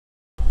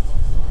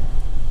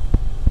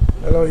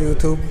Hello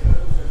YouTube,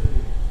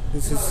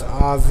 this is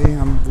Ozzy.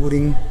 I'm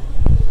booting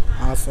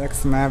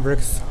OSX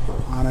Mavericks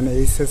on an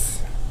Asus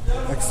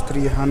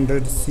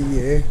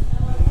S300CA.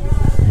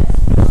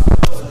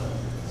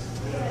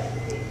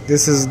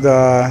 This is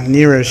the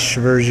nearish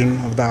version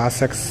of the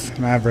OSX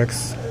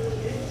Mavericks.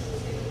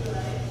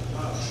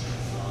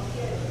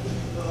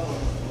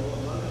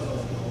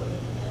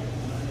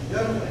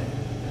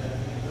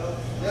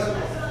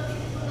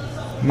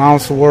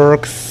 Mouse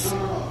works,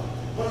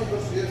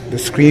 the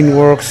screen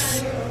works.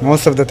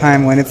 Most of the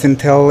time when it's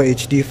Intel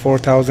HD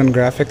 4000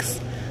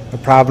 graphics, the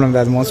problem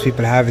that most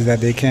people have is that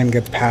they can't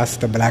get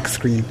past the black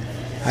screen.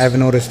 I have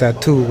noticed that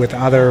too with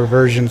other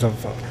versions of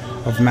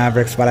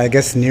Mavericks, but I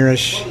guess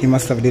nearish, he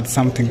must have did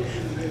something.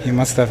 He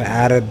must have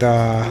added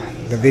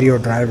the video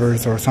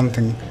drivers or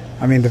something.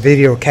 I mean the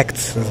video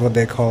kects is what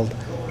they called.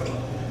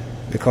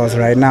 Because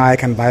right now I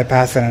can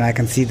bypass it and I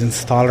can see the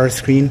installer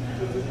screen.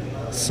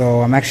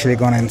 So I'm actually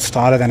going to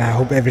install it and I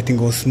hope everything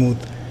goes smooth.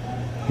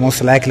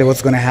 Most likely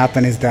what's going to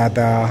happen is that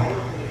the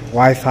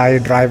Wi-Fi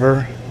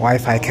driver,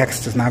 Wi-Fi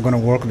kext is not going to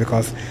work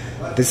because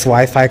this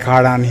Wi-Fi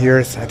card on here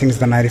is, I think it's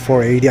the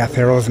 9480,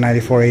 Atheros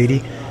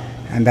 9480,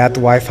 and that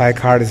Wi-Fi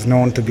card is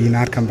known to be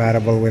not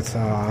compatible with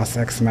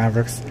OSX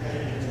Mavericks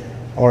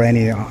or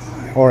any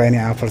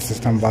Apple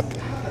system, but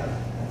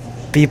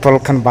people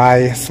can buy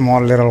a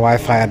small little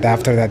Wi-Fi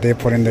adapter that they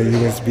put in the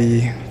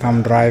USB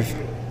thumb drive.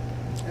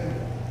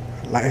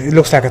 It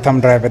looks like a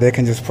thumb drive, but they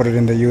can just put it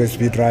in the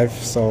USB drive.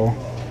 So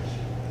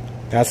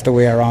that's the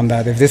way around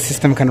that. If this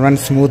system can run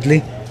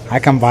smoothly, I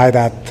can buy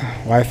that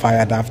Wi-Fi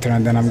adapter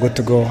and then I'm good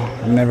to go.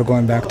 I'm never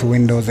going back to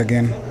Windows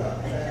again.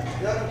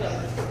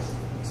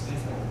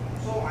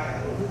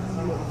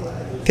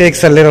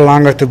 Takes a little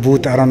longer to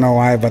boot, I don't know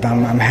why, but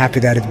I'm happy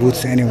that it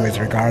boots anyways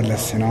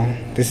regardless, you know.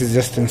 This is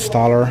just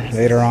installer.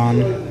 Later on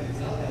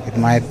it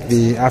might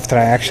be, after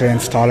I actually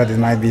install it, it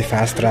might be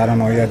faster, I don't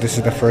know yet. This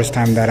is the first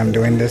time that I'm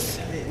doing this.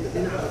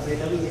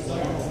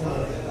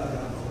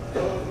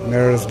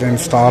 There's the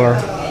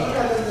installer.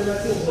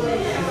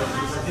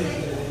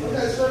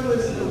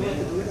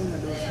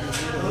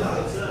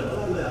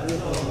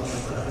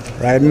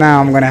 Right now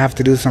I'm gonna have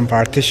to do some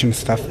partition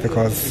stuff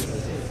because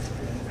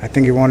I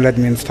think it won't let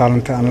me install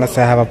it unless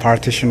I have a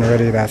partition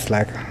ready that's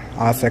like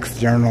OSX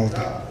journaled.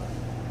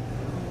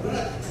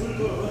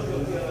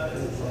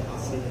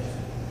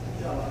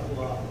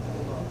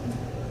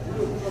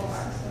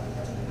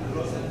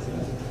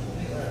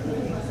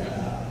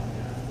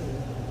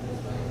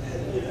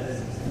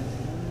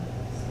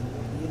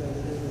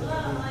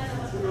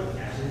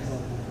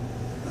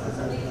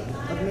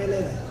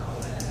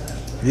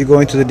 If you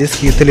go into the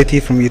disk utility,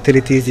 from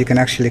utilities you can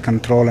actually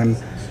control and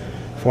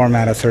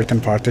format a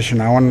certain partition.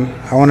 I want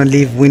to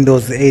leave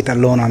Windows 8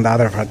 alone on the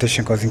other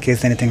partition because in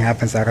case anything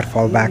happens I could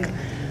fall back.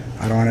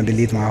 I don't want to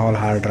delete my whole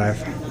hard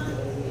drive.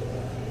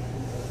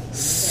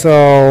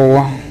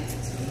 So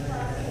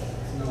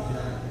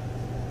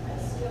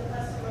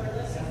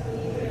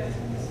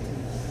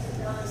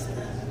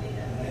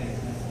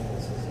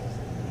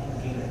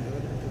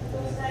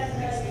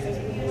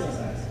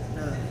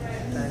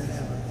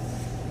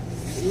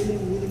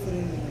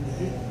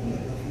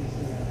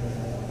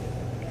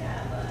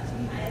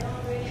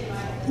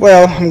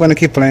well, I'm gonna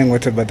keep playing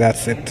with it, but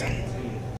that's it.